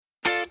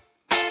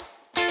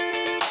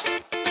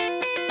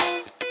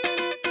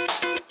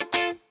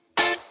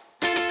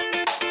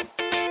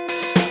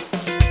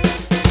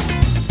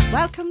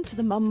Welcome to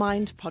the Mum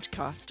Mind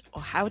podcast,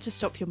 or how to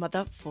stop your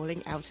mother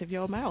falling out of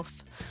your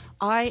mouth.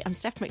 I am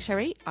Steph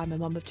McSherry. I'm a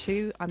mum of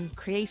two. I'm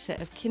creator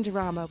of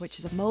Kinderama, which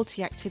is a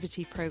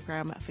multi-activity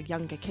programme for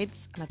younger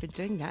kids, and I've been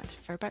doing that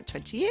for about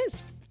 20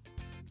 years.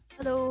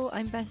 Hello,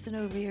 I'm Bethan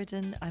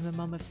O'Riordan. I'm a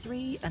mum of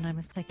three and I'm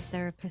a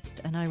psychotherapist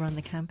and I run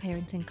the Camp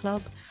Parenting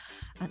Club,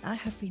 and I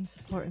have been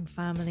supporting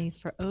families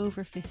for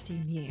over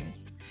 15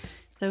 years.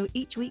 So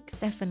each week,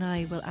 Steph and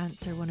I will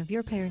answer one of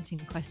your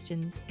parenting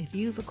questions. If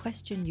you have a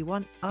question you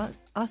want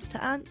us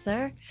to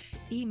answer,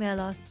 email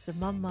us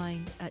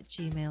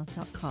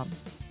themummind@gmail.com.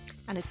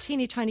 And a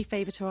teeny tiny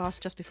favour to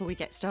ask just before we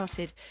get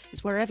started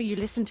is wherever you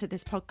listen to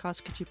this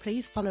podcast, could you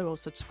please follow or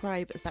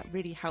subscribe, as that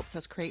really helps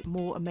us create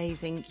more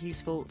amazing,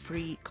 useful,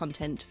 free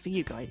content for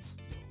you guys.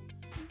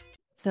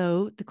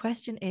 So the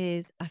question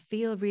is, I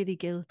feel really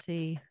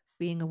guilty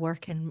being a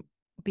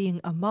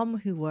mum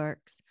who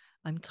works.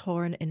 I'm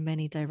torn in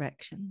many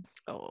directions.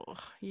 Oh,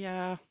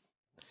 yeah.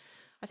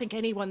 I think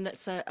anyone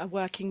that's a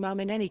working mum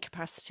in any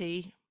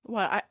capacity,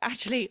 well, I'd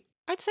say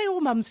all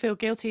mums feel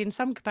guilty in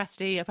some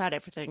capacity about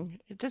everything.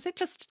 Does it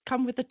just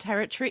come with the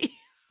territory?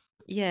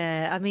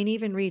 Yeah, I mean,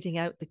 even reading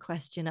out the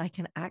question, I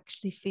can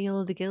actually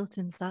feel the guilt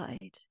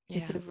inside.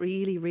 It's Yeah. a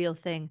really real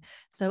thing.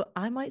 So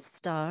I might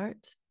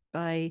start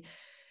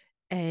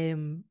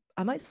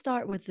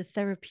with the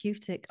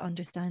therapeutic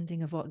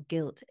understanding of what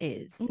guilt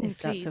is, if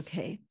that's Please.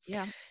 okay.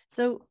 Yeah.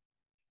 So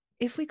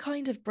if we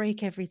kind of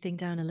break everything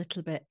down a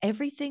little bit,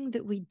 everything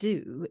that we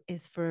do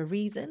is for a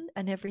reason,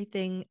 and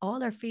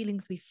all our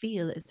feelings we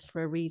feel is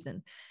for a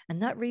reason.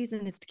 And that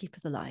reason is to keep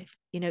us alive.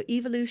 You know,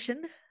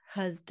 evolution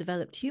has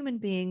developed human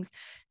beings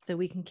so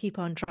we can keep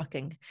on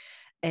trucking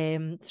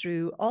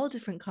through all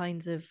different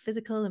kinds of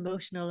physical,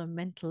 emotional, and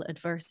mental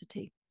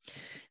adversity.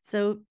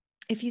 So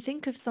if you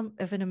think of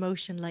an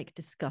emotion like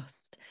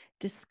disgust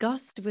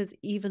was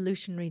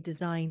evolutionary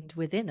designed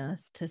within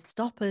us to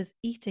stop us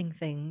eating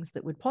things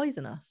that would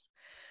poison us.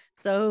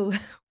 So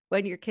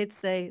when your kids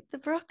say the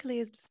broccoli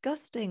is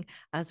disgusting,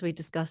 as we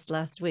discussed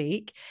last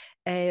week,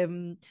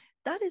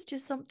 that is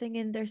just something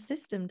in their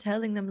system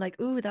telling them like,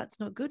 oh, that's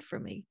not good for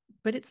me.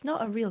 But it's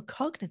not a real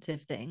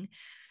cognitive thing.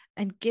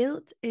 And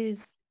guilt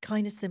is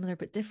kind of similar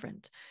but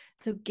different.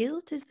 So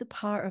guilt is the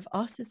part of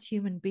us as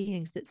human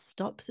beings that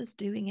stops us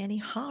doing any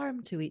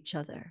harm to each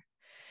other.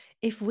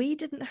 If we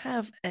didn't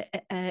have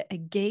a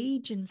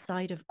gauge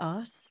inside of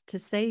us to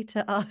say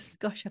to us,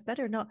 gosh, I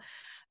better not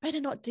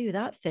do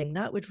that thing,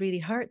 that would really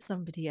hurt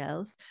somebody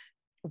else,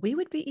 we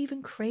would be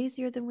even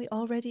crazier than we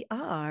already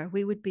are.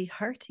 We would be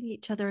hurting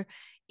each other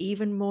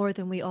even more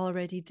than we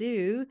already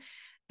do,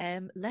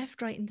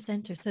 left, right, and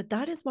center. So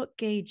that is what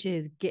gauge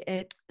is.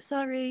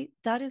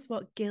 That is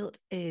what guilt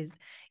is.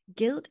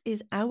 Guilt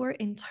is our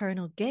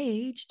internal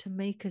gauge to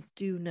make us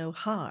do no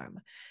harm.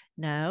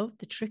 Now,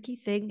 the tricky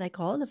thing, like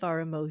all of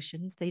our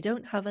emotions, they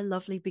don't have a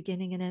lovely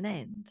beginning and an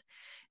end.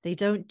 They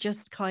don't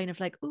just kind of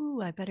like,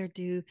 oh, I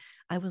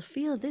will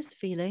feel this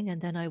feeling and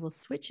then I will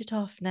switch it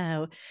off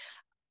now.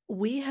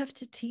 We have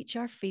to teach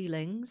our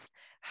feelings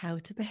how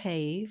to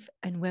behave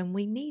and when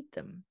we need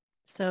them.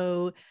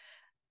 So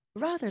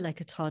rather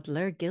like a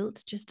toddler,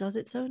 guilt just does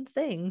its own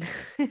thing.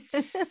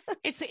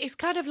 It's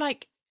kind of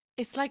like,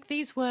 it's like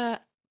these were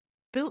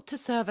built to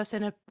serve us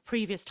in a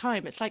previous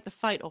time. It's like the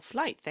fight or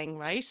flight thing,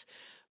 right?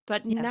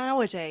 But Yeah.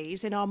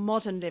 nowadays, in our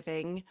modern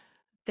living,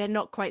 they're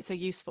not quite so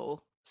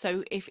useful.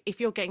 So if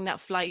you're getting that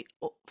fight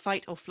or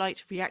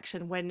flight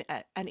reaction when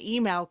an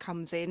email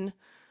comes in,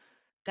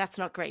 that's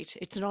not great.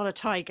 It's not a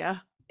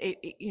tiger.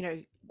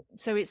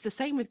 So it's the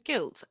same with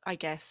guilt, I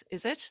guess,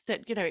 is it?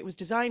 That, it was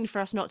designed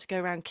for us not to go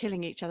around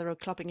killing each other or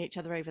clubbing each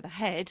other over the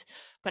head.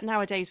 But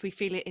nowadays we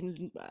feel it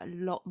in a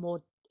lot,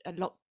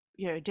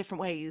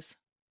 different ways.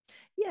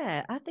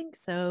 Yeah, I think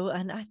so.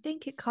 And I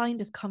think it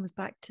kind of comes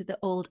back to the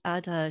old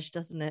adage,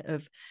 doesn't it?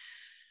 Of,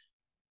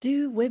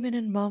 do women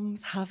and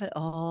mums have it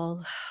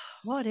all?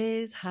 What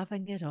is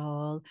having it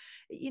all?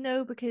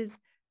 Because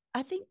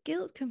I think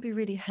guilt can be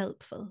really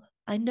helpful.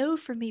 I know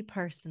for me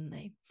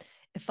personally,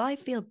 if I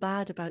feel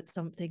bad about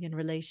something in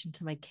relation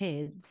to my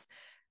kids,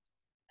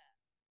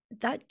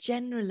 that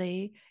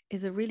generally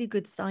is a really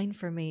good sign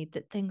for me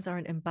that things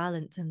aren't in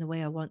balance in the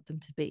way I want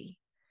them to be.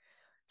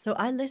 So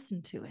I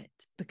listen to it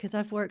because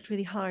I've worked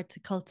really hard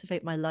to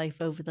cultivate my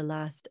life over the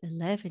last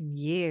 11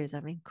 years. I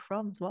mean,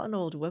 crumbs, what an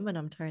old woman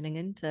I'm turning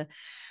into.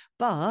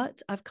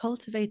 But I've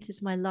cultivated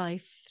my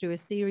life through a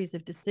series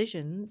of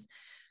decisions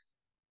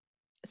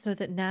so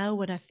that now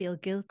when I feel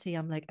guilty,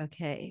 I'm like,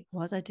 okay,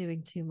 was I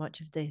doing too much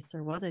of this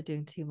or was I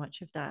doing too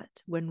much of that?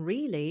 When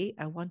really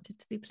I wanted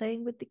to be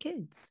playing with the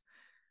kids,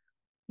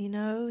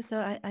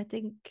 So I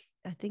think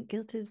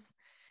guilt is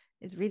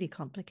really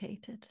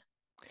complicated.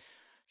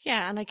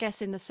 Yeah, and I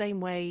guess in the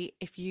same way,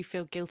 if you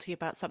feel guilty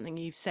about something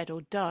you've said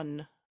or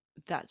done,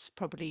 that's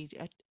probably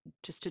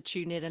just to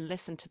tune in and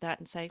listen to that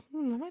and say,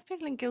 am I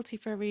feeling guilty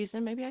for a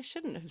reason? Maybe I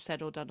shouldn't have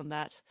said or done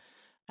that.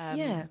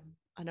 Yeah.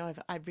 I know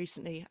I've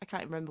recently, I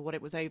can't remember what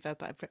it was over,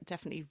 but I've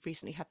definitely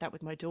recently had that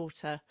with my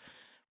daughter,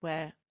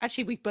 where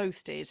actually we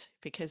both did,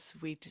 because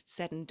we'd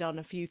said and done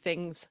a few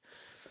things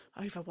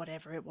over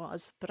whatever it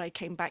was. But I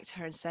came back to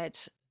her and said,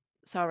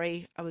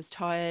 sorry, I was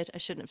tired. I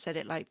shouldn't have said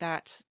it like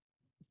that.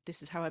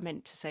 This is how I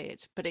meant to say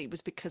it. But it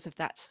was because of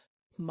that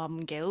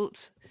mum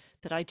guilt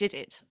that I did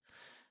it.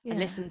 I Yeah.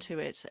 listened to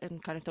it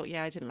and kind of thought,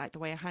 yeah, I didn't like the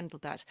way I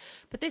handled that.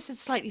 But this is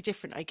slightly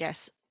different, I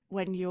guess,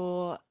 when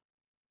you're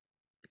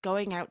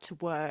going out to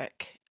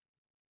work.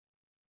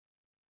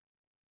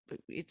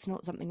 It's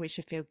not something we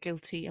should feel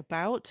guilty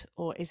about,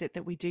 or is it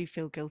that we do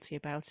feel guilty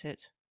about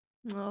it?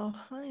 Oh,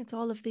 it's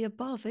all of the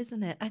above,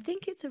 isn't it? I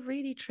think it's a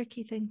really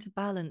tricky thing to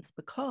balance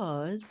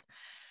because,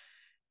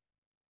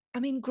 I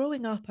mean,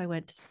 growing up, I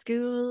went to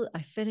school,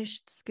 I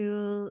finished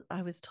school,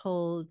 I was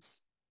told,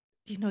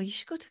 you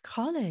should go to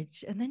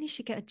college and then you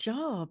should get a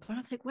job. And I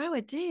was like, wow,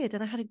 I did.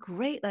 And I had a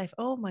great life.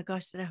 Oh my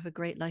gosh, did I have a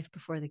great life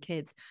before the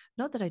kids?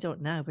 Not that I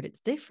don't now, but it's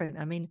different.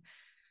 I mean,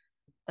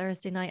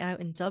 Thursday night out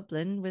in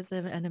Dublin was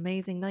an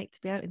amazing night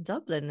to be out in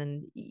Dublin.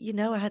 And,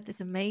 I had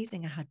this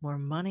amazing, I had more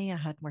money, I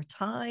had more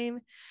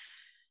time.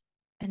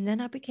 And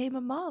then I became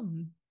a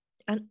mom.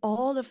 And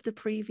all of the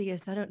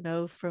previous, I don't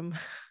know, from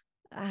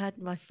I had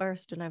my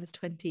first when I was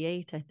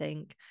 28, I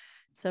think.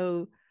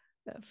 So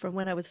from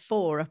when I was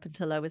 4 up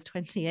until I was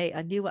 28,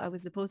 I knew what I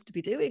was supposed to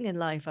be doing in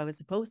life. I was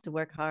supposed to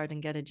work hard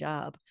and get a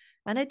job.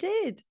 And I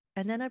did.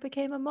 And then I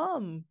became a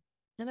mom.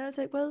 And I was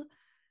like, well,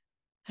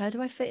 how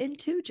do I fit in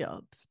two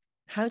jobs?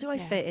 How do I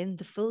Yeah. fit in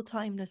the full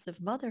timeness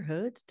of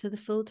motherhood to the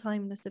full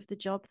timeness of the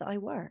job that I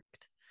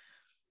worked?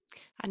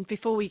 And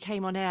before we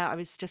came on air, I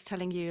was just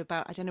telling you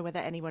about, I don't know whether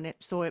anyone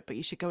saw it, but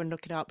you should go and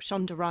look it up.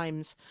 Shonda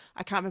Rhimes.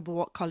 I can't remember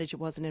what college it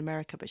was in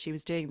America, but she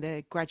was doing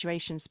the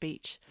graduation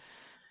speech.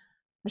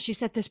 And she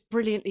said this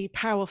brilliantly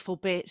powerful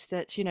bit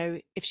that,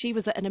 if she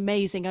was at an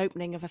amazing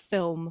opening of a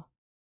film,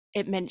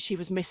 it meant she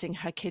was missing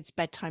her kids'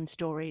 bedtime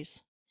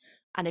stories.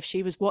 And if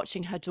she was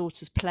watching her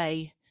daughters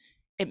play,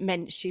 it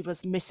meant she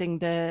was missing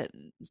the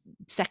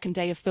second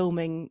day of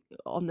filming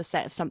on the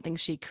set of something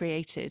she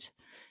created.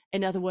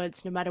 In other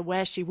words, no matter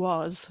where she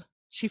was,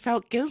 she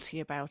felt guilty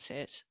about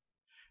it.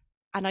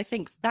 And I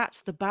think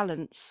that's the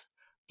balance.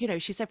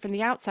 She said from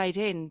the outside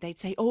in, they'd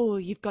say, "Oh,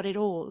 you've got it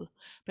all,"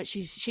 but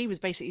she was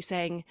basically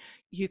saying,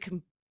 "You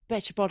can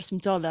bet your bottom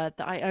dollar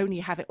that I only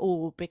have it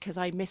all because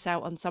I miss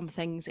out on some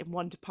things in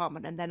one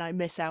department and then I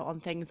miss out on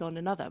things on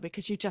another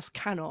because you just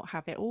cannot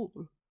have it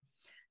all."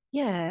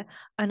 Yeah.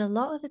 And a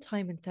lot of the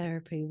time in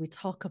therapy, we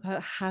talk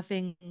about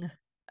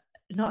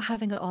not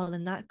having it all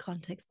in that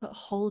context, but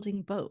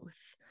holding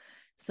both.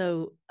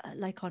 So,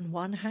 like, on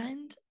one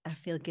hand, I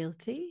feel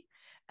guilty.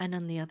 And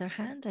on the other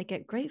hand, I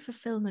get great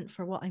fulfillment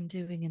for what I'm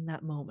doing in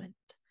that moment.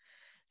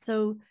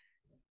 So,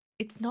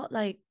 it's not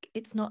like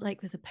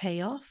there's a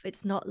payoff.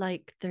 It's not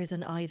like there's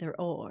an either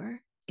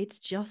or. It's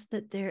just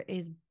that there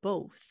is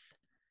both,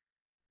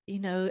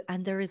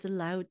 and there is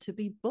allowed to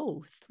be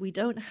both. We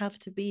don't have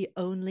to be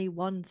only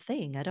one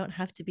thing. I don't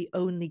have to be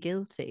only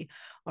guilty,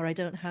 or I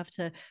don't have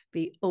to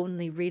be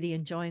only really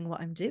enjoying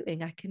what I'm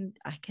doing. I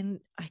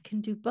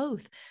can do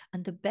both.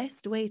 And the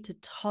best way to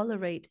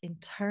tolerate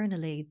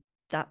internally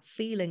that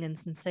feeling and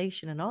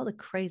sensation and all the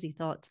crazy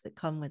thoughts that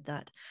come with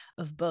that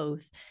of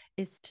both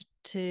is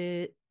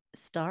to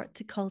start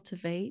to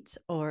cultivate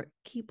or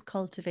keep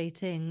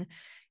cultivating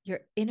your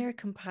inner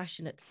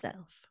compassionate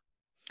self.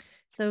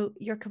 So,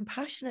 your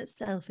compassionate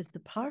self is the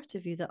part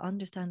of you that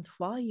understands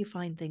why you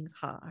find things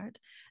hard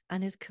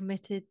and is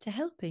committed to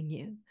helping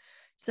you.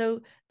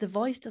 So, the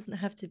voice doesn't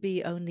have to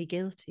be only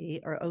guilty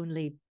or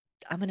only,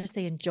 I'm going to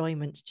say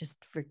enjoyment just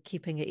for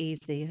keeping it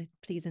easy.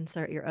 Please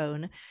insert your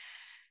own.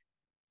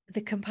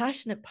 The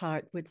compassionate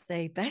part would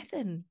say,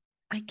 Bethan,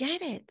 I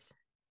get it.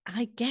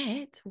 I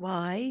get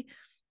why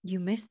you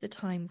miss the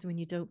times when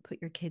you don't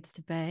put your kids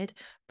to bed,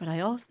 but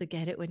I also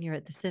get it when you're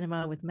at the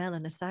cinema with Mel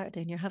on a Saturday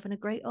and you're having a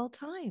great old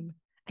time.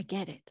 I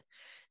get it.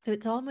 So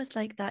it's almost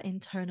like that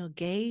internal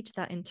gauge,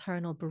 that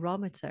internal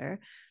barometer.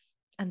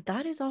 And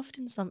that is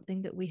often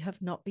something that we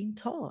have not been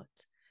taught.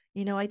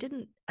 I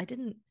didn't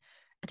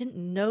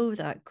know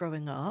that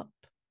growing up.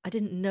 I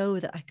didn't know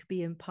that I could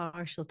be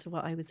impartial to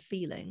what I was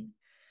feeling.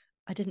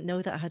 I didn't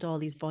know that I had all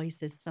these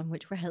voices, some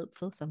which were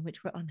helpful, some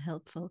which were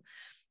unhelpful.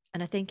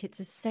 And I think it's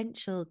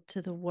essential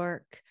to the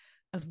work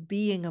of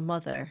being a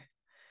mother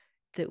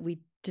that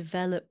we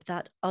develop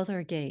that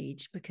other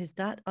gauge, because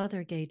that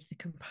other gauge, the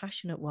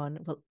compassionate one,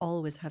 will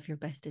always have your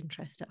best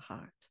interest at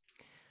heart.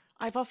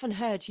 I've often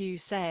heard you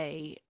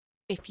say,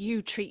 if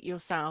you treat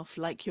yourself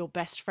like your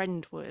best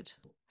friend would.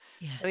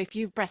 Yeah. So if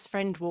your best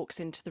friend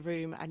walks into the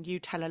room and you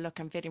tell her, look,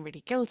 I'm feeling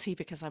really guilty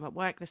because I'm at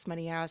work this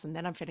many hours and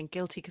then I'm feeling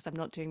guilty because I'm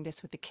not doing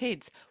this with the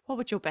kids, what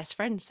would your best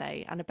friend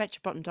say? And I bet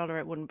your bottom dollar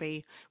it wouldn't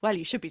be, well,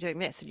 you should be doing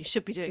this and you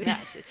should be doing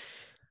that.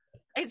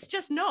 It's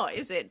just not,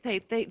 is it?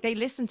 They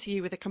listen to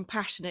you with a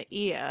compassionate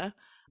ear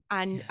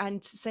and Yeah.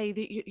 and say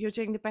that you're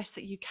doing the best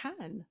that you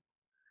can.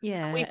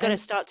 Yeah. We've got to And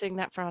start doing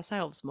that for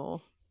ourselves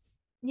more.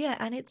 yeah,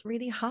 and it's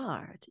really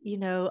hard.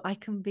 I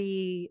can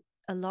be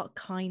a lot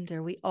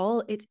kinder.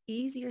 It's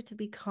easier to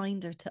be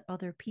kinder to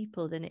other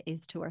people than it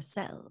is to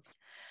ourselves.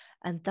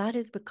 And that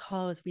is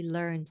because we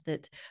learned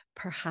that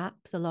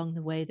perhaps along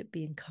the way that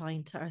being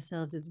kind to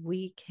ourselves is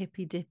weak,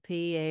 hippy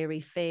dippy,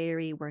 airy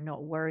fairy. We're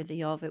not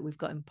worthy of it. We've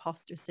got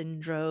imposter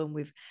syndrome.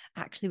 We've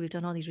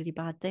done all these really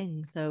bad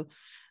things. So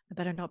I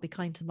better not be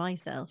kind to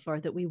myself, or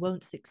that we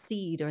won't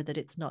succeed, or that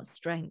it's not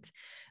strength.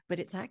 But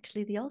it's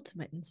actually the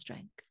ultimate in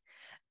strength.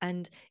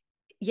 And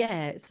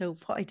yeah, so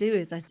what I do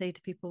is I say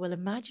to people, well,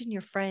 imagine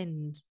your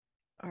friend,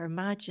 or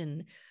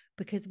imagine,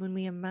 because when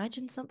we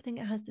imagine something,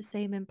 it has the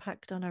same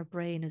impact on our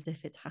brain as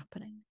if it's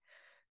happening.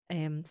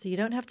 So you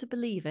don't have to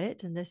believe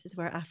it. And this is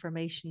where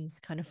affirmations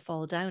kind of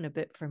fall down a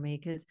bit for me,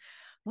 because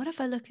what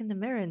if I look in the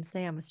mirror and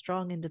say I'm a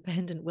strong,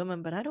 independent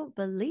woman, but I don't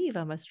believe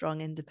I'm a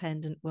strong,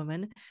 independent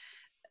woman?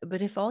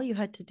 But if all you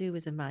had to do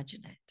was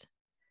imagine it,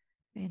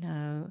 you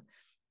know,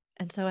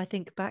 and so I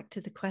think back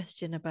to the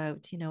question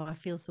about, I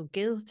feel so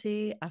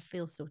guilty, I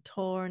feel so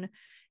torn.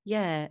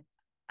 Yeah,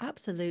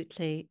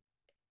 absolutely.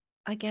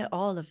 I get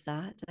all of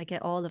that. I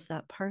get all of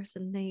that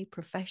personally,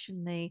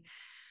 professionally.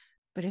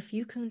 But if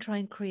you can try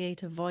and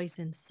create a voice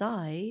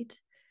inside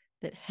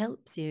that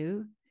helps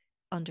you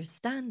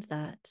understand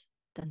that,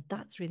 then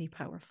that's really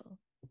powerful.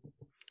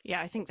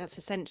 Yeah, I think that's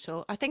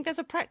essential. I think there's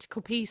a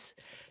practical piece,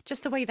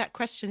 just the way that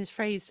question is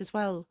phrased as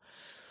well,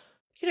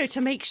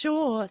 to make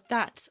sure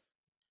that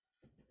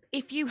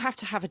if you have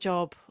to have a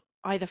job,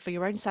 either for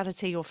your own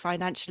sanity or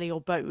financially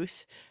or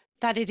both,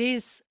 that it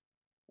is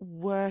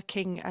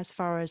working as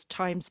far as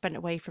time spent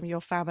away from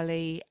your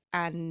family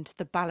and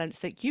the balance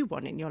that you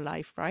want in your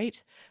life,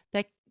 right?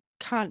 There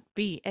can't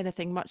be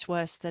anything much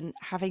worse than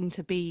having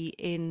to be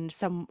in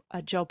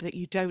a job that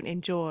you don't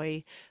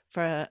enjoy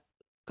for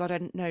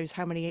God knows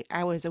how many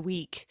hours a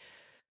week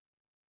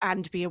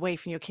and be away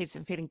from your kids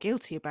and feeling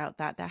guilty about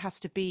that. There has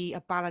to be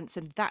a balance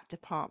in that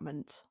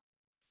department.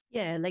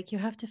 Yeah, like you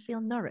have to feel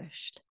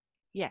nourished.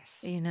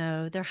 Yes. It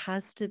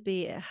has to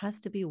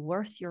be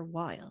worth your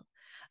while.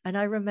 And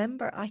I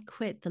remember I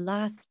quit the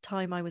last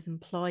time I was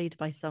employed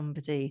by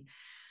somebody.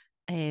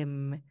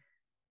 Um,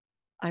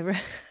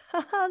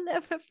 I'll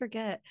never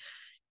forget,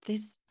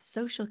 this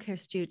social care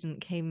student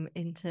came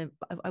into,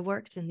 I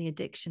worked in the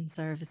addiction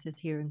services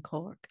here in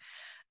Cork.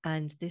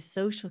 And this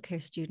social care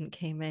student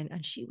came in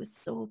and she was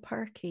so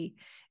perky.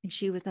 And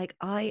she was like,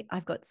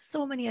 I've got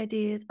so many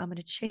ideas. I'm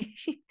gonna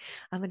change,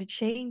 I'm gonna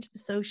change the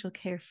social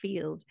care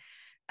field.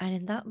 And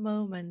in that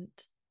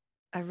moment,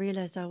 I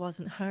realized I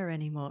wasn't her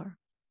anymore,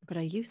 but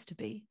I used to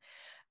be.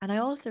 And I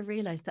also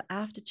realized that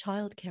after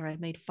childcare, I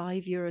made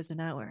 €5 an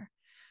hour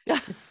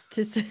to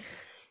to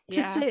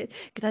Yeah. sit,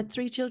 because I had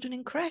 3 children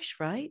in creche,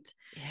 right?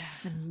 Yeah.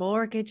 And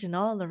mortgage and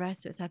all the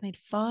rest of it. So I made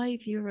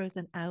 €5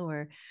 an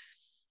hour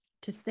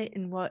to sit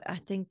in what I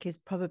think is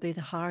probably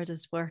the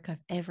hardest work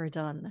I've ever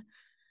done.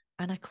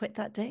 And I quit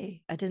that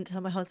day. I didn't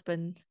tell my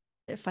husband.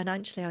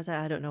 Financially, I was like,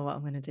 I don't know what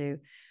I'm going to do.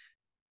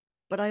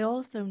 But I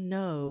also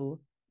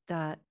know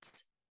that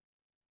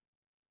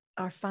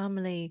our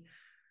family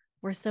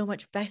were so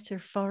much better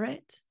for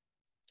it.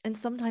 And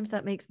sometimes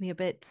that makes me a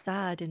bit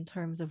sad in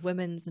terms of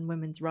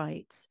women's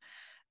rights,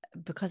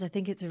 because I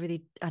think it's a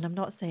really, and I'm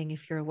not saying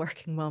if you're a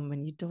working mom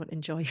and you don't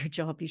enjoy your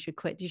job, you should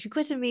quit. You should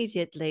quit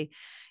immediately,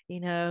 you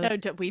know.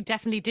 No, we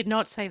definitely did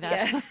not say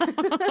that.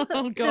 Yeah.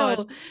 Oh, God.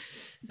 No,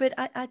 but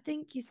I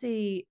think you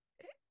see,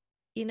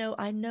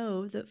 I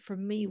know that for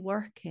me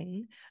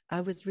working,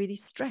 I was really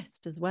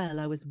stressed as well.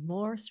 I was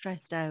more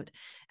stressed out.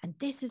 And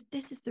this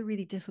is the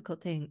really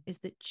difficult thing, is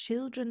that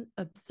children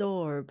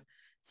absorb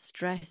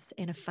stress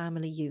in a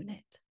family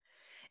unit.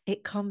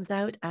 It comes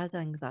out as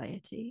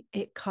anxiety.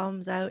 It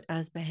comes out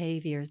as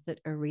behaviors that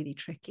are really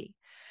tricky.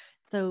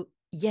 So,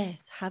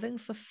 yes, having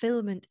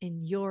fulfillment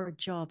in your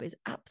job is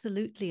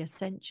absolutely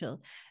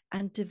essential,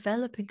 and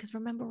developing, because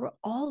remember, we're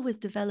always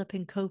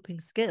developing coping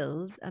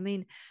skills. I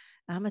mean,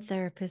 I'm a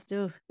therapist,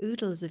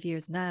 oodles of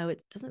years now.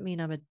 It doesn't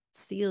mean I'm a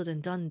sealed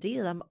and done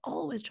deal. I'm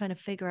always trying to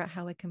figure out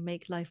how I can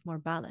make life more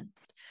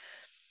balanced.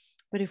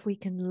 But if we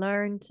can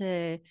learn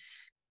to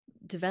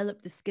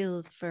develop the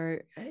skills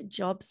for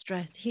job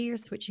stress here,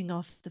 switching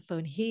off the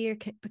phone here,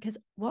 because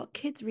what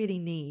kids really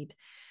need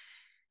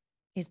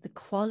is the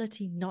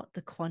quality, not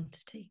the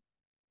quantity.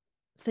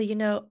 So,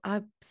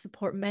 I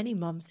support many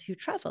moms who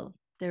travel.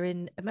 They're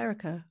in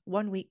America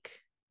 1 week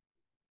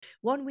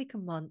a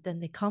month, then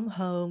they come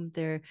home,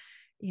 they're,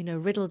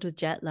 riddled with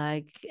jet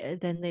lag.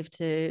 Then they've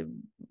to,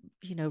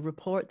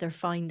 report their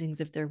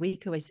findings of their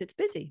week away. So it's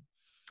busy.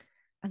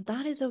 And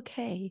that is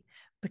okay,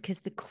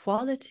 because the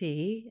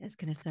quality is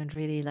going to sound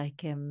really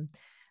like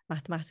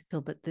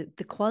mathematical, but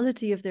the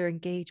quality of their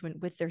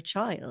engagement with their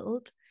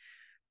child,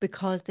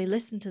 because they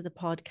listen to the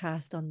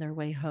podcast on their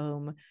way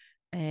home,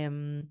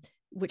 um,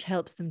 which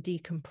helps them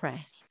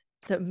decompress.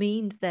 So it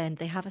means then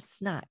they have a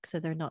snack so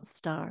they're not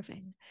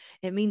starving.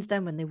 It means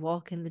then when they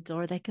walk in the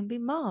door, they can be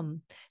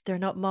mom. They're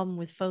not mom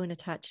with phone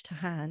attached to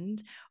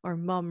hand, or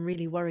mom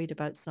really worried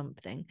about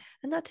something.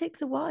 And that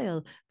takes a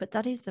while, but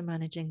that is the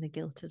managing the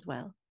guilt as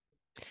well.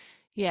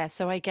 Yeah,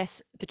 so I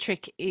guess the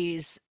trick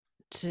is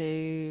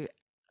to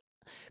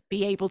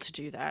be able to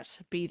do that.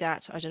 Be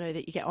that, I don't know,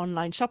 that you get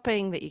online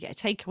shopping, that you get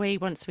a takeaway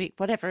once a week,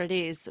 whatever it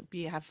is,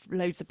 you have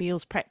loads of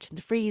meals prepped in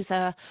the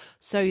freezer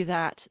so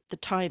that the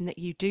time that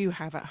you do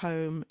have at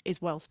home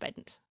is well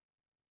spent.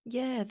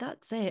 Yeah,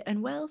 that's it.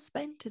 And well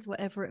spent is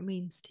whatever it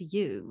means to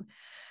you.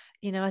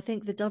 You know, I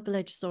think the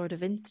double-edged sword of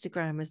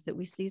Instagram is that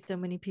we see so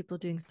many people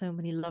doing so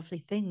many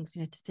lovely things.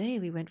 You know, today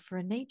we went for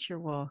a nature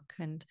walk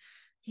and,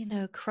 you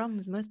know,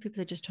 crumbs. Most people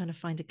are just trying to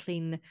find a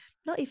clean,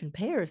 not even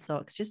pair of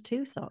socks, just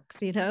two socks,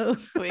 you know.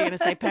 What were you going to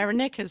say? Pair of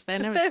knickers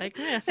then? I was like,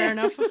 yeah, fair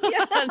enough.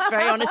 Yeah. That's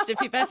very honest of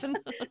you, Bethan.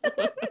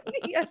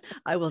 Yes,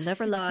 I will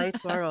never lie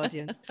to our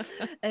audience.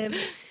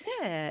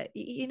 Yeah,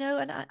 you know,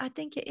 and I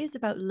think it is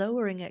about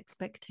lowering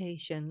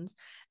expectations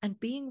and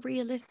being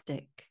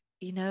realistic.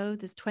 You know,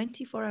 there's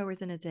 24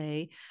 hours in a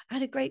day. I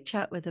had a great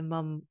chat with a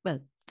mum, well,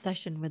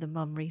 session with a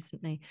mum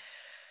recently,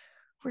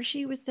 where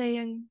she was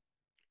saying,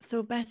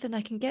 so Bethan,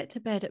 I can get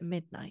to bed at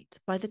midnight.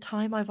 By the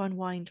time I've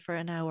unwind for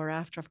an hour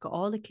after I've got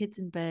all the kids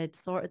in bed,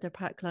 sorted their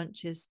packed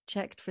lunches,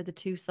 checked for the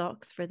two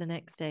socks for the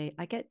next day,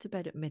 I get to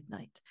bed at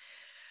midnight.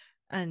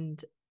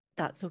 And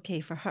that's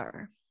okay for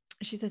her.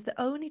 She says the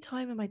only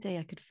time in my day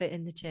I could fit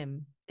in the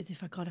gym is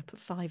if I got up at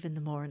 5 in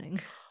the morning.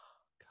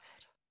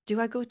 Do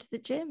I go to the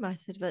gym? I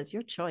said, well, it's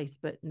your choice,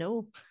 but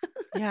no.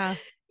 Yeah.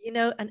 You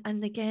know,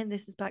 and again,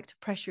 this is back to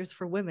pressures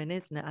for women,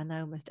 isn't it? I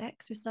now must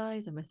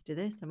exercise, I must do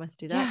this, I must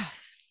do that. Yeah.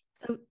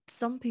 So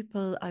some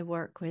people I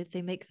work with,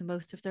 they make the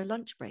most of their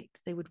lunch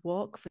breaks. They would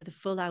walk for the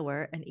full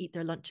hour and eat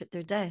their lunch at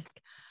their desk.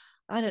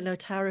 I don't know,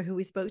 Tara, who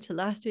we spoke to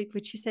last week,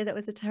 would she say that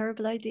was a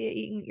terrible idea,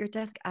 eating at your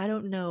desk? I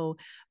don't know,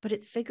 but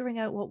it's figuring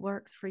out what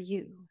works for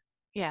you,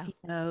 Yeah. you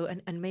know,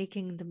 and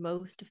making the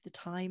most of the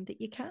time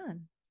that you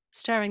can.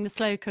 Stirring the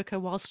slow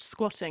cooker whilst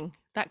squatting,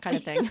 that kind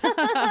of thing.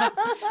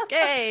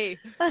 Yay!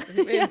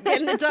 We're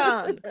getting it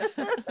done.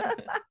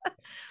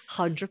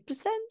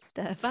 100%,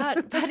 Steph.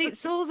 But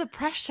it's all the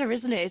pressure,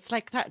 isn't it? It's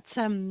like that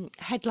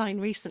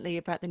headline recently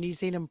about the New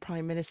Zealand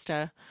Prime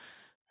Minister.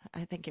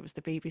 I think it was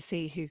the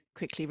BBC who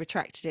quickly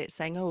retracted it,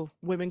 saying, "Oh,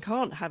 women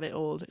can't have it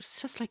all."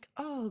 It's just like,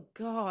 oh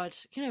God,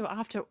 you know,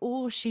 after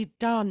all she'd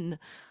done,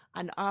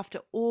 and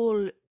after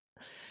all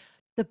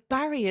the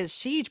barriers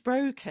she'd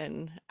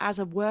broken as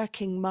a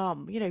working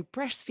mum, you know,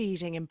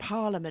 breastfeeding in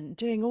Parliament,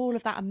 doing all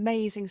of that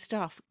amazing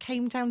stuff,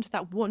 came down to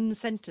that one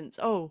sentence: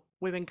 "Oh,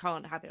 women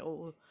can't have it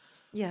all."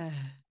 Yeah.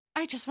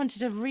 I just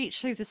wanted to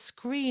reach through the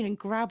screen and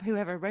grab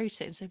whoever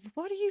wrote it and say,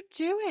 "What are you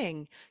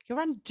doing?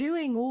 You're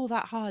undoing all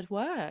that hard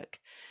work."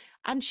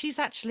 And she's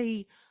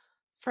actually,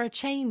 for a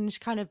change,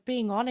 kind of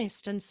being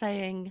honest and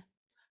saying,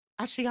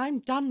 actually, I'm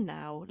done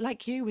now.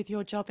 Like you with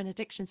your job in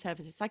addiction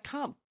services, I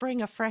can't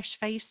bring a fresh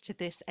face to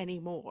this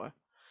anymore.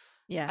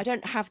 Yeah. I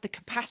don't have the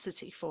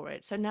capacity for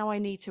it. So now I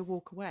need to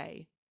walk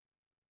away.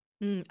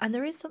 And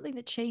there is something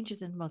that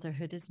changes in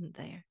motherhood, isn't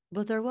there?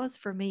 Well, there was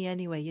for me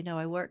anyway. You know,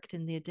 I worked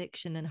in the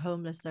addiction and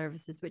homeless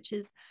services, which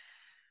is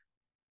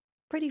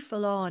pretty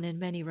full on in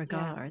many Yeah.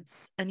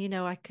 regards. And, you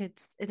know,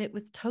 and it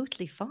was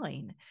totally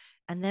fine.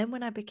 And then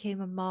when I became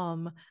a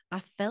mom,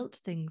 I felt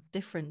things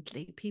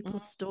differently.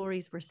 People's Mm,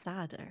 stories were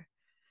sadder.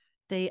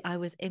 I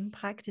was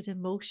impacted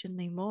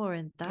emotionally more.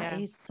 And that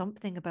yeah. is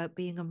something about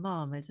being a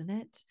mom, isn't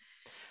it?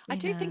 I You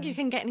do think you know,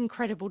 can get an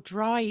incredible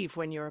drive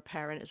when you're a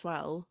parent as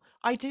well.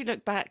 I do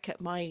look back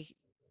at my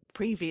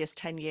previous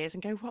 10 years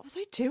and go, what was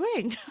I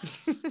doing?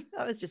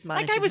 I was just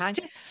Like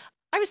managing hang.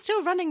 I was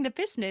still running the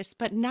business,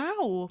 but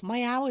now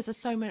my hours are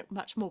so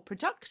much more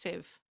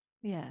productive.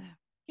 Yeah.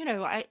 You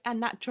know,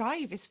 and that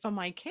drive is for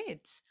my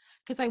kids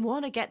because I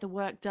want to get the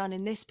work done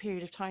in this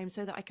period of time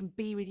so that I can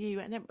be with you.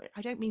 And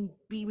I don't mean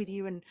be with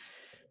you and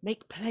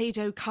make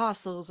Play-Doh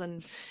castles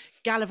and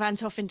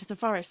gallivant off into the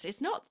forest.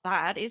 It's not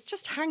that. It's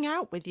just hang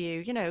out with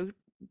you, you know,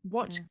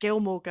 watch Yeah.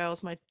 Gilmore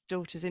Girls, my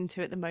daughter's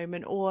into at the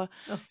moment, or,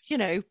 Oh, you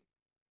know,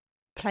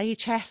 play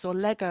chess or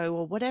Lego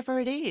or whatever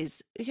it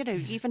is, you know,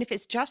 yeah. even if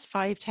it's just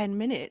 5-10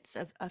 minutes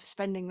of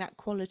spending that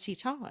quality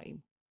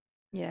time.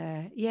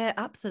 Yeah, yeah,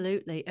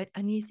 absolutely.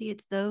 And you see,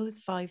 it's those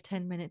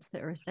 5-10 minutes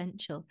that are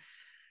essential.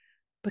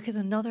 Because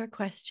another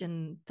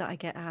question that I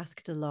get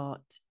asked a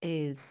lot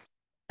is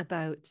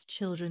about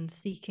children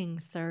seeking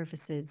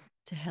services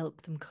to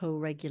help them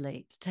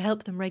co-regulate, to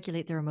help them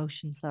regulate their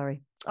emotions.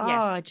 Sorry. Oh,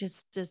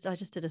 Yes. I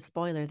just did a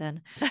spoiler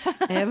then.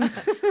 Um,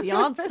 The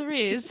answer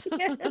is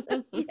yeah,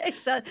 yeah,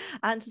 exactly.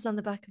 Answers on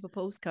the back of a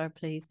postcard,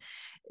 please.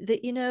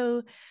 That, you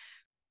know,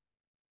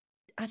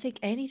 I think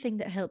anything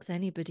that helps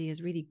anybody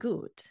is really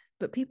good.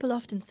 But people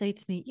often say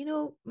to me, you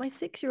know, my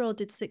 6-year-old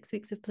did 6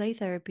 weeks of play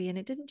therapy and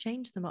it didn't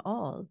change them at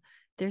all.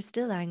 They're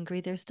still angry.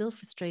 They're still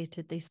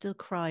frustrated. They still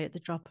cry at the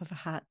drop of a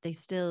hat. They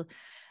still,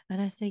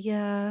 and I say,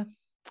 yeah,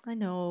 I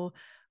know.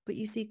 But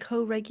you see,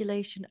 co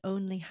regulation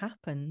only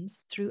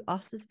happens through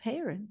us as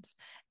parents.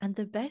 And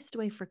the best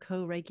way for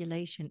co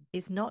regulation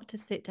is not to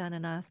sit down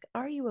and ask,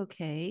 are you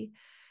okay?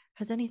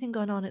 Has anything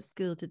gone on at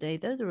school today?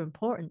 Those are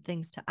important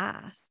things to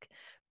ask.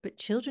 But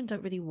children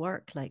don't really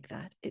work like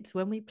that. It's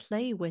when we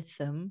play with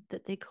them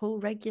that they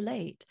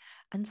co-regulate,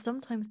 and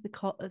sometimes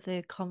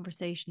the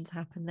conversations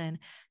happen then,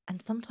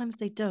 and sometimes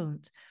they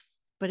don't.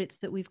 but it's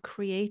that we've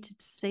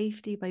created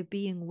safety by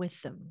being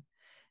with them.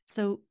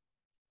 So,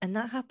 and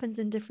that happens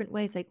in different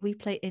ways. Like we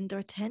play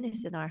indoor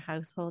tennis in our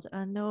household.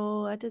 I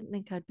know I didn't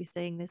think I'd be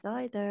saying this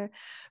either,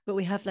 but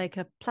we have like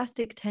a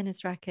plastic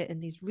tennis racket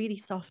and these really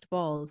soft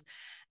balls.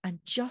 And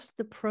just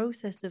the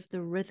process of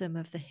the rhythm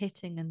of the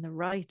hitting and the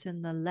right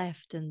and the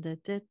left and the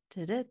da,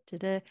 da, da, da,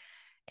 da,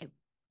 it,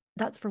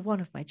 that's for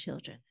one of my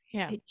children.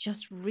 Yeah. It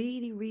just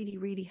really, really,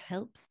 really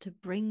helps to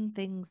bring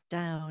things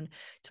down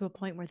to a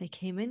point where they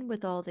came in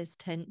with all this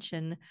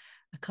tension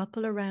a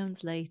couple of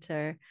rounds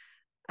later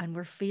and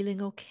we're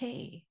feeling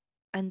okay.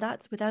 And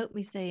that's without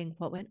me saying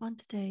what went on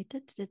today. Da,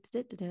 da,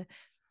 da, da, da.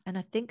 And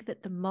I think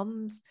that the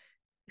mums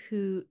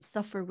who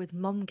suffer with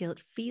mum guilt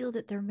feel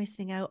that they're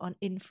missing out on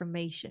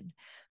information,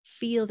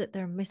 feel that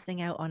they're missing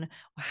out on,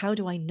 well, how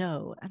do I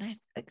know? And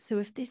so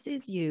if this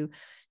is you,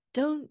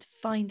 don't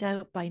find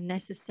out by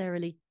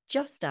necessarily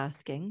just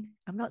asking.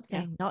 I'm not Yeah.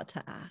 saying not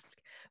to ask,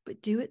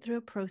 but do it through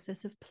a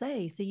process of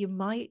play. So you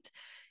might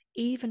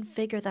even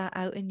figure that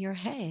out in your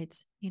head.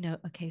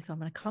 Okay, so I'm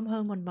going to come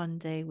home on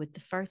Monday with the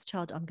first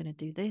child, I'm going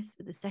to do this.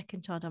 With the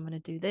second child, I'm going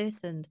to do this.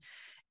 And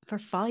for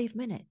 5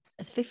 minutes,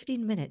 as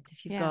 15 minutes,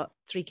 if you've Yeah. got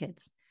 3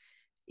 kids,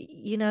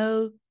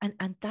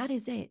 and that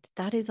is it.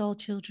 That is all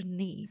children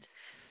need.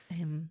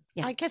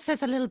 Yeah. I guess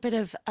there's a little bit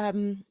of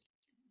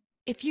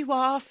if you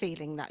are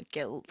feeling that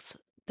guilt,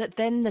 that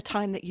then the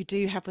time that you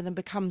do have with them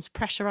becomes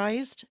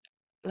pressurized.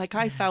 Like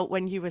I Yeah. felt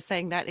when you were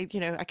saying that,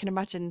 I can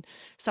imagine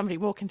somebody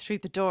walking through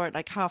the door at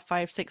like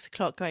 5:30, 6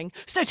 o'clock going,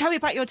 so tell me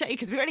about your day,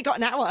 because we've only got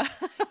an hour.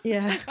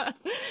 Yeah.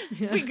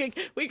 we, Yeah.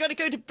 we got to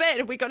go to bed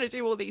and we got to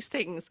do all these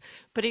things.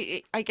 But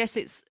I guess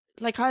it's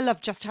like, I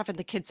love just having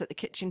the kids at the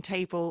kitchen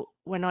table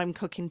when I'm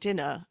cooking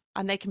dinner,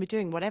 and they can be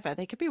doing whatever.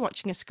 They could be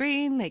watching a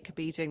screen, they could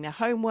be doing their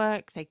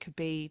homework, they could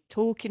be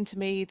talking to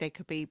me, they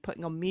could be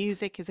putting on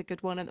music is a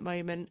good one at the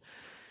moment.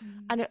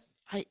 Mm. And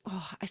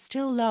I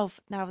still love,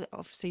 now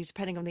obviously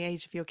depending on the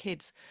age of your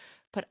kids,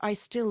 but I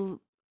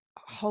still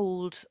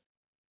hold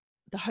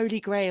the holy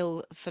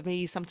grail for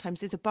me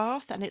sometimes is a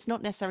bath, and it's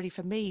not necessarily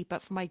for me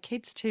but for my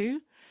kids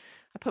too.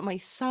 I put my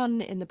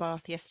son in the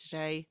bath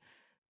yesterday.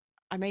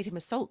 I made him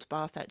a salt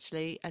bath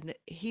actually, and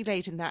he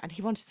laid in that and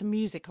he wanted some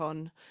music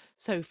on.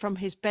 So from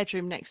his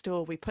bedroom next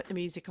door, we put the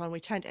music on, we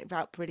turned it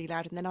up really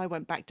loud, and then I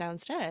went back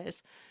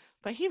downstairs.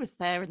 But he was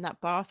there in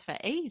that bath for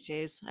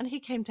ages, and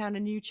he came down a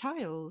new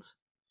child.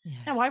 Yeah.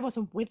 Now, I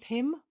wasn't with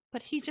him,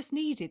 but he just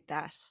needed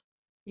that.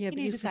 Yeah, He but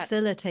you needed that.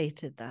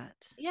 facilitated that.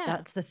 Yeah.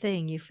 That's the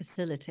thing. You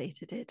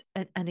facilitated it.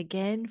 And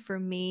again, for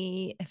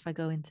me, if I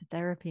go into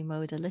therapy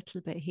mode a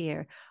little bit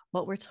here,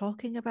 what we're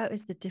talking about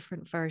is the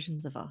different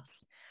versions of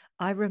us.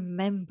 I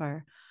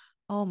remember,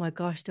 oh my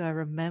gosh, do I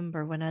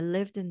remember when I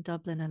lived in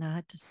Dublin and I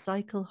had to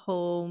cycle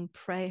home,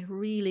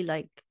 really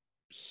like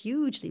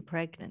hugely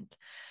pregnant,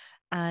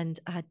 and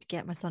I had to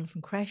get my son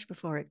from creche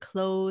before it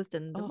closed.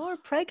 And the Oh, more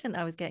pregnant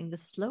I was getting, the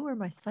slower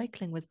my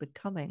cycling was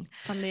becoming.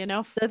 funnily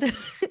enough. So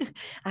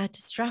I had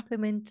to strap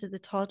him into the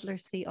toddler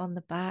seat on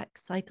the back,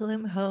 cycle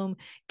him home,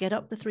 get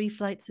up the 3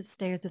 flights of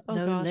stairs with Oh,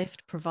 no God.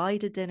 lift,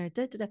 provide a dinner.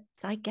 Da, da, da.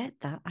 So I get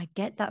that. I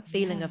get that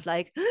feeling Yeah. of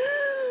like,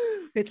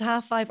 it's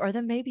 5:30, or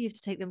then maybe you have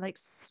to take them like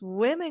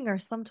swimming or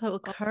some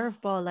total Oh,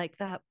 curveball like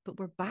that. But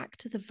we're back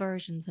to the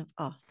versions of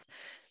us.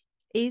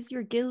 Is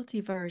your guilty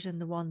version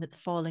the one that's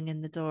falling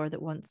in the door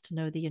that wants to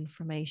know the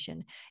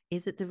information?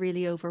 Is it the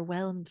really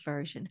overwhelmed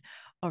version?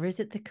 Or is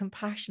it the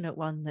compassionate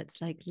one that's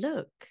like,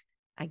 look,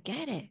 I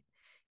get it.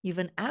 You've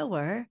an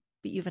hour,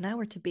 but you've an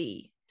hour to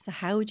be. So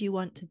how do you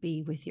want to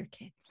be with your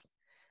kids?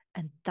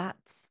 And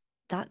that's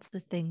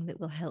the thing that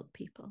will help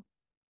people.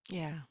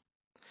 yeah.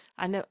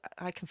 I know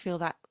I can feel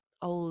that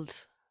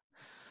old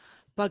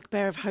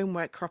bugbear of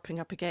homework cropping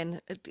up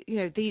again.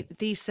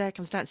 These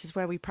circumstances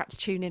where we perhaps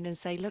tune in and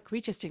say, look, we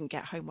just didn't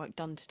get homework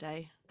done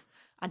today.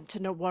 And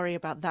to not worry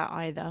about that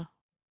either.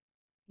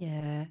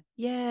 Yeah,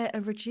 yeah,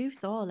 and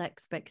reduce all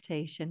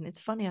expectation. It's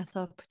funny, I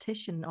saw a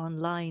petition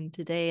online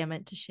today. I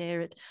meant to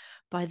share it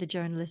by the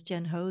journalist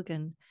Jen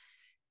Hogan.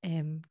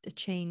 The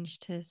change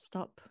to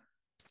stop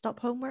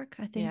homework,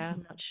 I think. Yeah.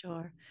 I'm not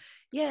sure.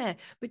 Yeah,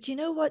 but do you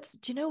know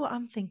what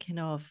I'm thinking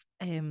of?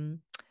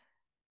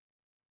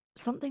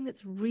 Something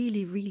that's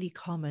really, really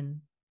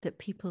common that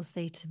people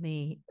say to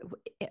me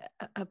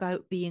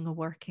about being a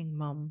working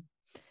mum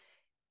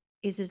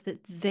is that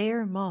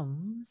their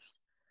mums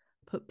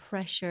put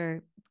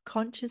pressure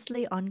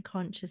consciously,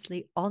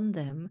 unconsciously on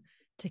them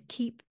to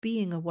keep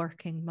being a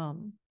working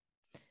mum.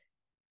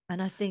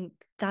 And I think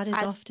that is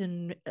As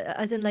often,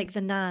 as in like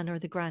the nan or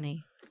the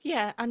granny.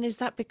 Yeah, and is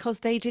that because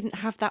they didn't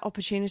have that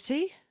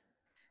opportunity?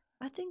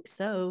 I think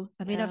so.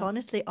 I mean, Yeah.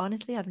 honestly,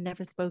 I've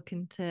never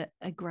spoken to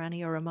a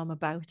granny or a mum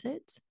about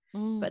it,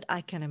 Mm, but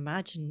I can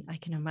imagine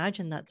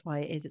that's why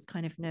it is. It's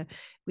kind of, no,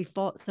 we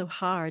fought so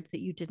hard that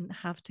you didn't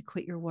have to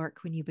quit your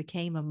work when you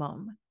became a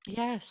mum.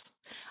 yes.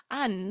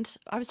 And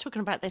I was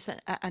talking about this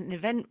at an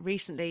event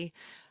recently.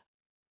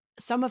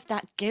 Some of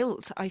that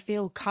guilt I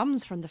feel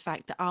comes from the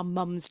fact that our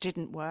mums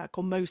didn't work,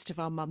 or most of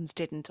our mums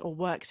didn't, or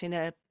worked in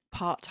a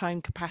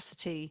part-time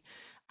capacity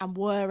and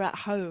were at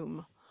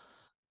home.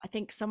 I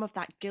think some of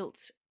that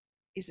guilt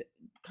is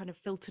kind of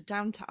filtered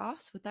down to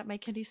us. Would that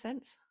make any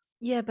sense?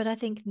 Yeah, but I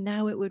think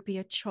now it would be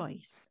a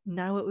choice.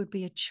 Now it would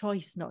be a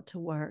choice not to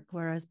work,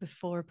 whereas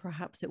before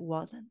perhaps it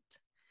wasn't.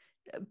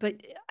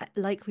 But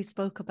like we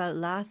spoke about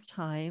last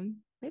time,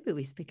 maybe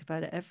we speak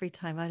about it every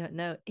time, I don't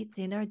know. It's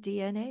in our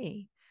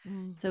DNA.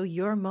 Mm. So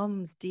your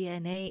mum's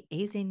DNA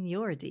is in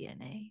your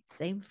DNA.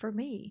 Same for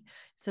me.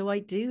 So I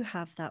do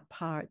have that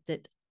part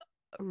that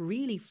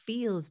really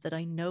feels that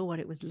I know what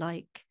it was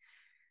like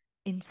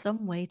in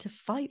some way to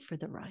fight for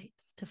the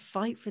rights, to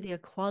fight for the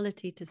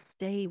equality, to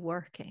stay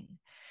working.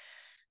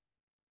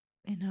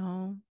 You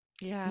know,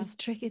 Yeah. it's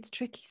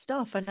tricky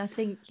stuff. And I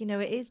think, it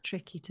is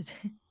tricky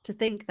to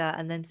think that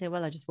and then say,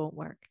 well, I just won't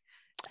work.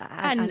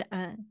 And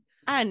And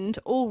and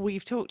all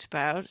we've talked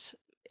about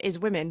is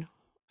women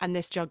and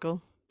this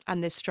juggle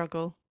and this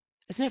struggle.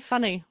 Isn't it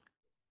funny?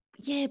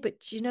 yeah,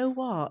 but you know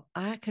what?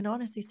 I can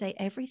honestly say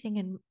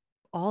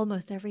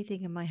almost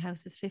everything in my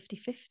house is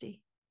 50-50.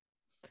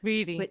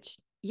 Really. Which,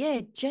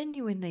 yeah,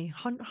 genuinely,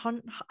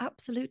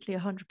 absolutely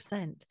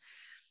 100%.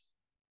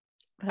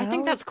 But I I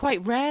think that's always,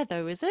 quite rare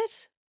though, is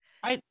it?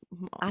 I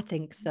I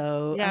think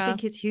so. I yeah.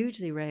 think it's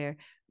hugely rare,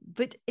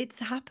 but it's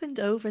happened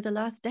over the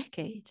last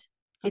decade.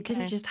 It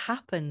didn't Okay. just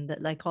happen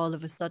that, like, all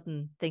of a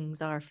sudden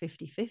things are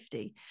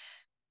 50-50.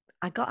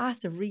 I got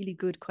asked a really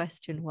good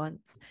question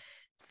once.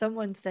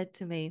 Someone said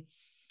to me,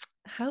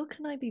 how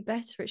can I be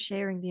better at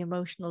sharing the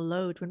emotional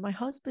load when my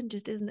husband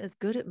just isn't as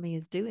good at me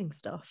as doing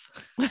stuff?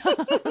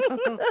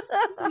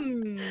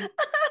 Hmm.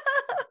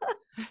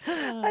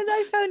 And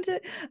I found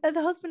it, and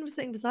the husband was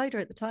sitting beside her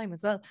at the time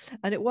as well.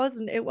 And it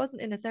wasn't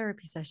in a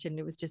therapy session,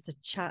 it was just a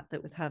chat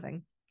that was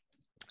having.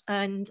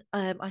 And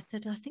I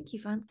said, I think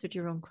you've answered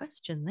your own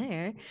question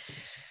there.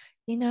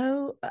 We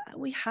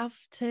have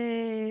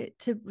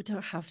we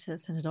don't have to, it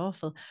sounded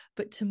awful,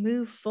 but to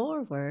move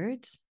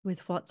forward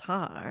with what's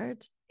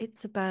hard,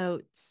 it's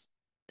about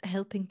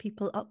helping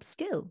people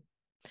upskill.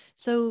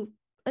 So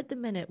at the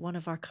minute, one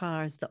of our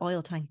cars, the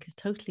oil tank is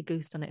totally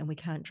goosed on it and we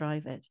can't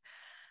drive it.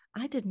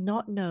 I did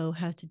not know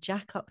how to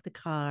jack up the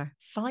car,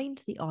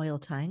 find the oil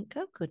tank.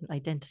 I couldn't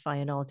identify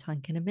an oil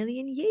tank in a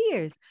million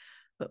years,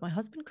 but my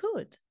husband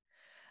could.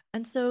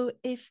 And so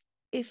if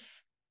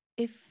if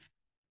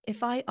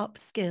if I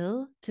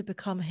upskill to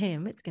become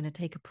him, it's going to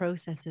take a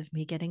process of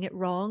me getting it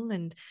wrong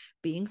and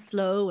being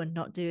slow and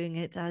not doing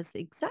it as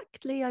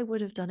exactly I would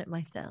have done it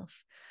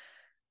myself.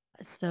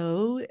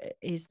 So,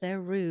 is there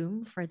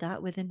room for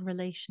that within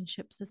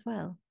relationships as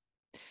well?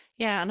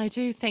 Yeah, and I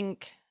do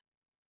think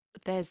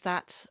there's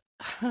that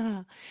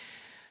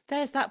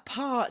there's that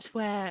part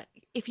where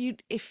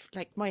if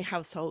like my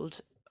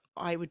household,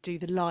 I would do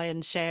the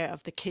lion's share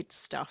of the kids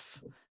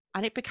stuff,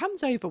 and it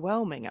becomes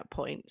overwhelming at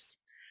points,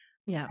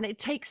 Yeah. and it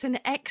takes an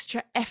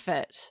extra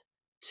effort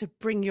to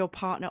bring your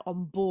partner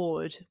on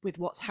board with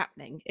what's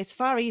happening. It's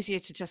far easier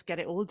to just get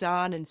it all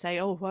done and say,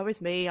 oh, woe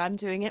is me, I'm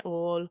doing it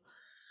all.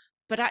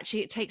 But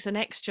actually it takes an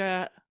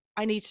extra,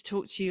 I need to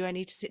talk to you, I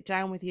need to sit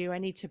down with you, I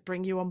need to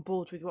bring you on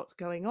board with what's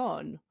going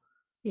on.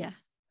 Yeah.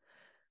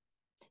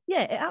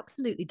 Yeah, it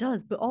absolutely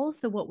does. But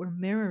also what we're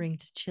mirroring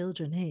to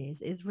children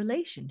is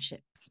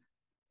relationships.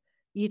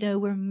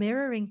 We're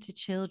mirroring to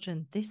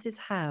children, this is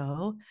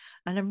how,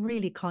 and I'm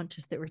really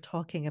conscious that we're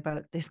talking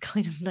about this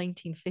kind of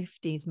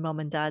 1950s mom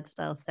and dad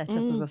style setup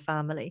of Mm. a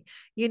family.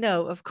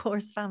 Of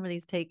course,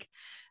 families take,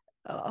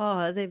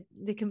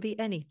 they can be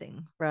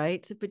anything,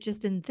 right? But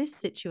just in this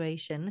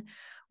situation,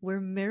 we're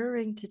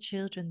mirroring to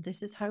children,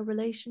 this is how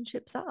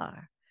relationships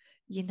are.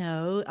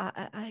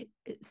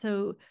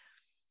 So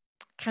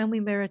can we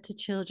mirror to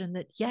children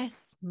that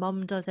yes,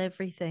 mom does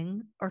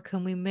everything, or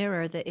can we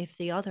mirror that if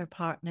the other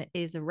partner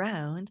is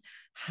around,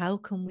 how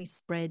can we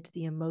spread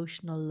the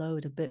emotional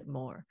load a bit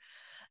more?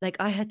 Like,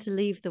 I had to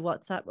leave the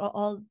WhatsApp,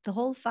 all the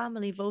whole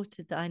family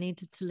voted that I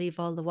needed to leave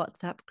all the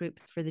WhatsApp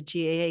groups for the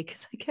GAA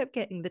because I kept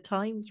getting the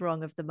times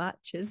wrong of the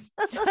matches.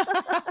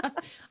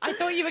 I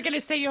thought you were going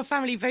to say your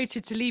family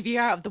voted to leave you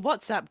out of the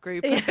WhatsApp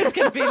group. I Yeah. was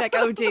going to be like,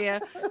 oh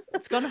dear,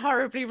 it's gone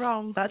horribly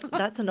wrong.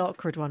 That's an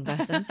awkward one,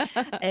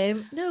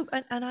 Bethan. No,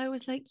 and I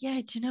was like, yeah,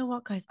 do you know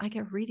what, guys? I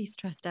get really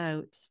stressed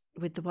out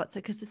with the WhatsApp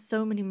because there's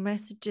so many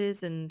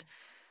messages, and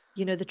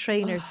the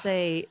trainers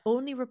say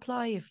only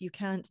reply if you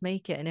can't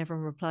make it, and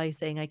everyone replies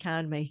saying I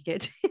can make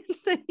it.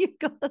 So you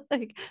got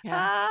like,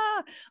 Yeah.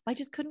 I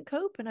just couldn't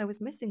cope, and I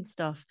was missing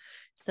stuff.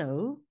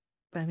 So,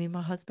 I mean,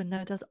 my husband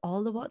now does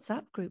all the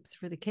WhatsApp groups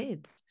for the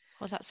kids.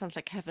 Well, that sounds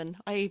like heaven.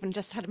 I even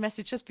just had a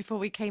message just before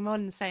we came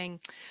on saying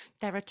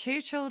there are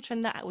two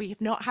children that we have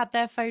not had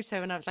their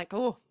photo. And I was like,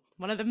 oh,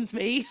 one of them's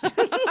me.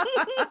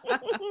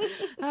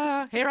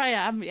 Here I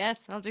am.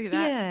 Yes, I'll do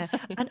that.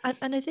 Yeah,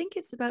 and I think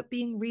it's about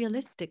being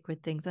realistic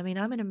with things. I mean,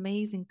 I'm an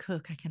amazing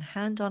cook. I can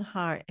hand on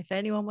heart. If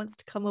anyone wants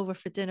to come over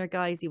for dinner,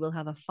 guys, you will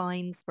have a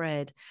fine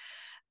spread.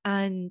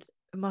 And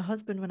my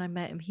husband, when I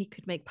met him, he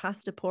could make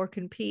pasta, pork,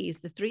 and peas,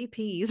 the three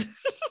P's.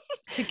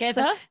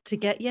 Together?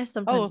 Yes,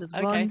 sometimes Oh, as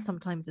one, okay.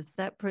 sometimes as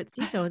separate.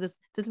 So,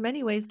 there's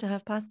many ways to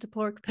have pasta,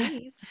 pork,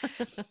 peas.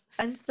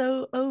 And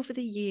so over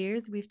the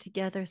years, we've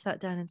together sat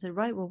down and said,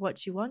 right, well, what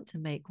do you want to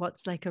make?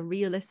 What's like a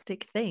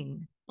realistic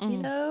thing,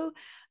 Mm,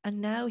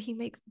 And now he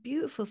makes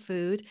beautiful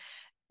food.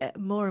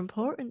 More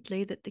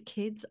importantly, that the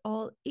kids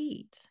all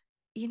eat.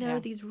 yeah.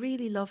 These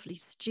really lovely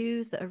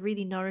stews that are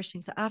really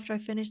nourishing. So after I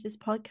finish this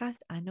podcast,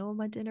 I know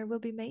my dinner will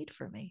be made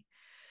for me.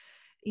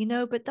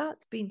 But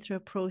that's been through a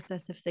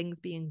process of things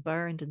being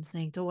burned and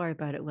saying, don't worry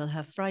about it. We'll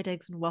have fried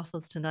eggs and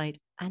waffles tonight,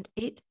 and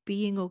it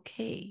being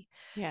okay.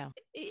 Yeah.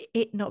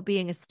 It not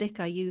being a stick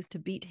I use to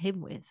beat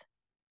him with,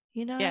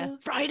 you Yeah. know?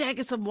 Fried egg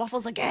and some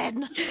waffles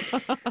again.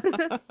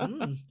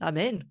 I'm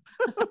in.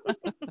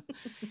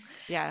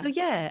 Yeah. So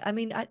yeah, I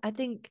mean, I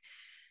think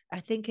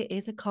it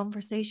is a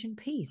conversation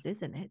piece,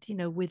 isn't it?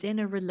 Within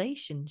a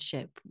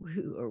relationship,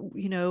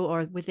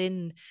 or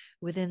within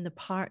the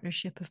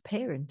partnership of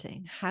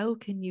parenting, how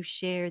can you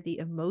share the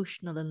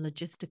emotional and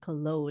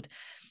logistical load?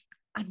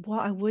 And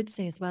what I would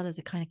say as well as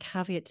a kind of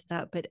caveat to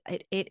that, but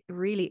it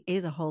really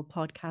is a whole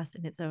podcast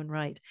in its own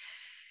right,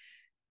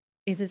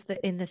 is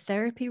that in the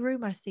therapy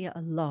room, I see it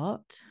a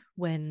lot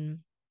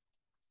when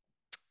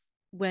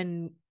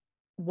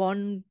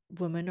one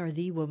woman or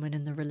the woman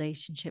in the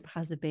relationship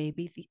has a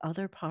baby, the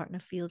other partner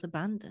feels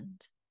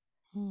abandoned.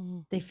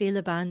 Mm. They feel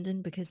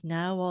abandoned because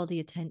now all the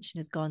attention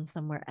has gone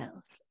somewhere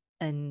else.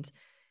 And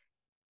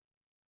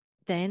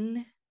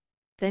then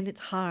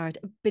it's hard,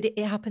 but it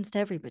happens to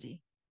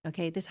everybody.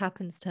 Okay. This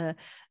happens to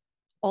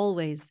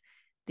always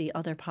the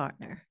other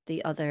partner,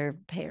 the other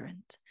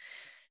parent.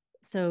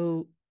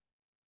 So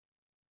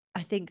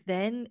I think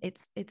then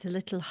it's a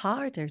little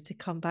harder to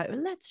come back.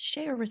 Well, let's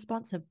share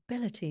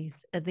responsibilities.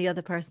 And the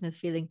other person is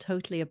feeling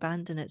totally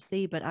abandoned at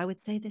sea. But I would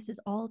say this is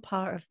all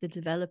part of the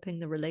developing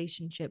the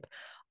relationship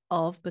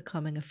of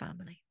becoming a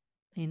family.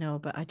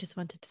 But I just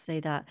wanted to say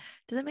that.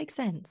 Does that make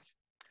sense?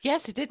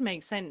 Yes, it did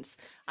make sense.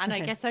 And I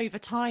Okay. guess over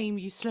time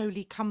you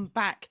slowly come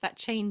back. That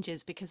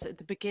changes because at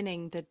the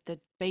beginning the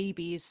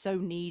baby is so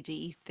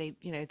needy.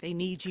 They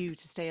need you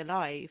to stay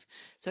alive.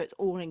 So it's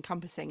all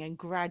encompassing, and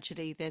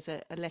gradually there's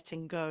a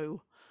letting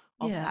go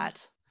of Yeah.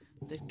 that.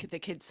 The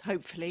kids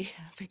hopefully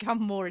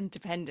become more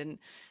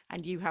independent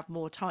and you have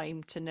more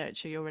time to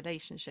nurture your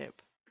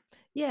relationship.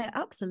 Yeah,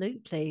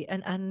 absolutely.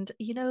 And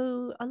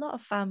a lot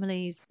of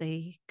families,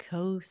 they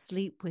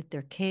co-sleep with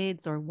their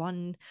kids, or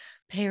one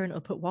parent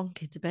will put one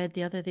kid to bed,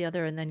 the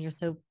other, and then you're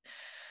so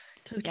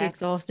totally Yeah.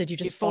 exhausted, you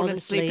You've just fall fallen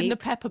asleep in the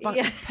asleep.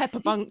 Yeah. pepper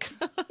bunk.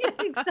 Yeah,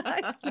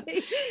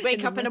 exactly. Wake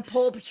In the up in a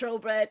Paw Patrol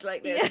bed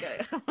like this.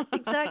 Yeah, Go.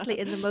 exactly.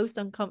 In the most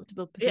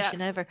uncomfortable Yeah.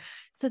 position ever.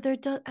 So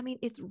I mean,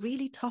 it's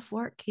really tough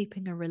work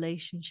keeping a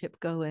relationship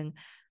going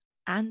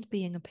and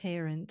being a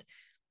parent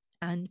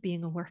and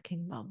being a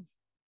working mom.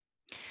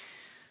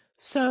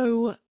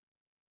 So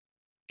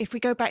if we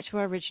go back to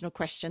our original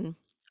question,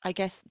 I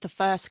guess the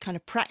first kind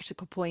of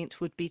practical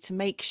point would be to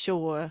make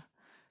sure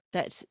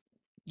that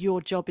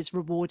your job is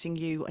rewarding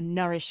you and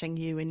nourishing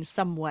you in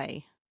some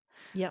way.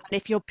 Yep. And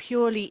if you're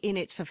purely in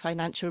it for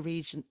financial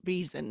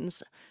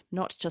reasons,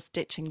 not just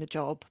ditching the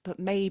job, but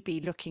maybe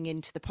looking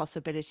into the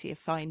possibility of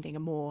finding a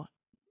more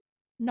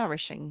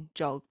nourishing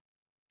job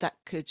that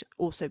could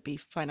also be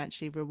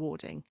financially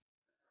rewarding.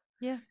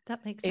 Yeah,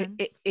 that makes sense.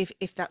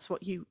 If that's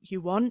what you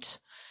want.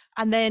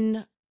 And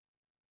then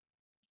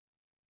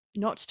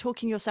not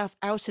talking yourself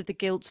out of the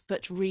guilt,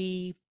 but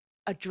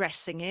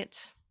readdressing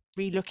it,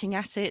 re-looking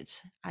at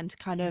it, and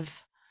kind Yeah.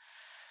 of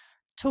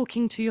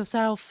talking to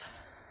yourself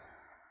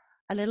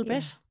a little Yeah.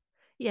 bit.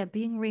 Yeah,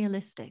 being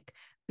realistic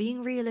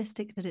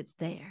that it's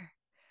there,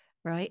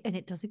 right? And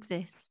it does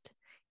exist,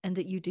 and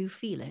that you do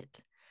feel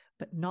it,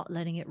 but not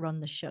letting it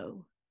run the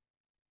show.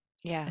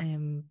 Yeah.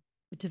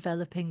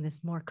 Developing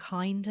this more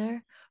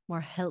kinder,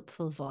 more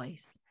helpful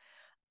voice.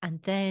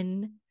 And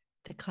then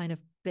the kind of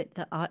bit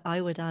that I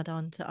would add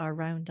on to our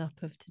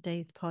roundup of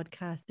today's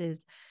podcast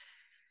is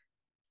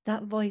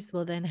that voice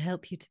will then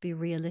help you to be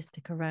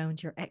realistic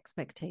around your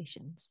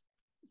expectations.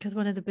 Because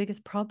one of the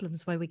biggest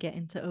problems why we get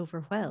into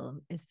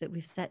overwhelm is that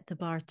we've set the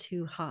bar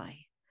too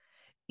high.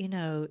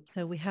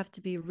 So we have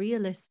to be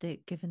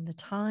realistic given the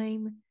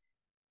time,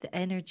 the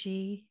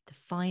energy, the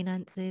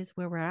finances,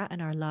 where we're at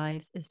in our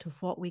lives, as to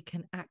what we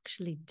can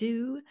actually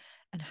do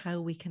and how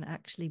we can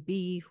actually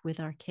be with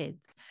our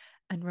kids.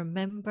 And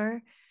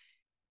remember,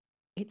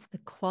 it's the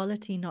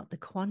quality, not the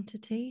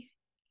quantity.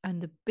 And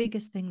the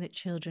biggest thing that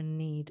children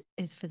need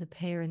is for the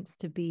parents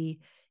to be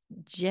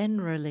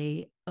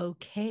generally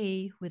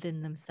okay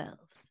within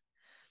themselves.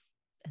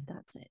 And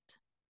that's it.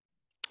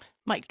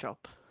 Mic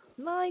drop.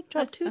 Mic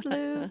drop,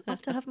 toodaloo,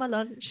 off to have my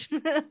lunch.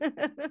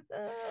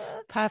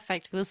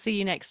 Perfect. We'll see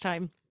you next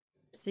time.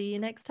 See you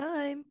next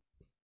time.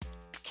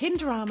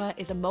 Kinderama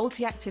is a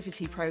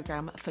multi-activity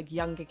program for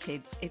younger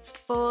kids. It's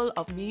full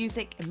of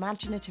music,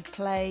 imaginative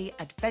play,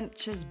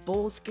 adventures,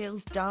 ball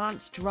skills,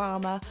 dance,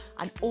 drama,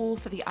 and all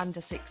for the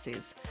under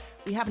sixes.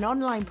 We have an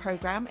online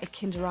program at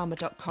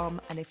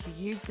kinderama.com, and if you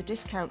use the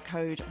discount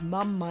code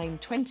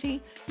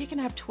MUMMIND20, you can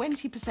have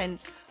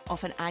 20%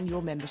 off an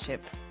annual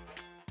membership.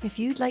 If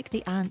you'd like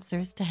the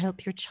answers to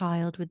help your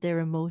child with their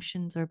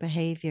emotions or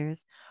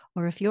behaviors,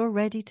 or if you're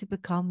ready to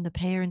become the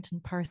parent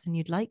and person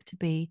you'd like to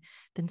be,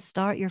 then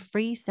start your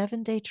free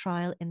 7-day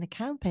trial in the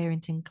Calm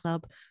Parenting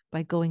Club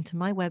by going to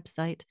my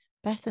website,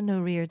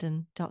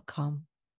 bethanoreardon.com.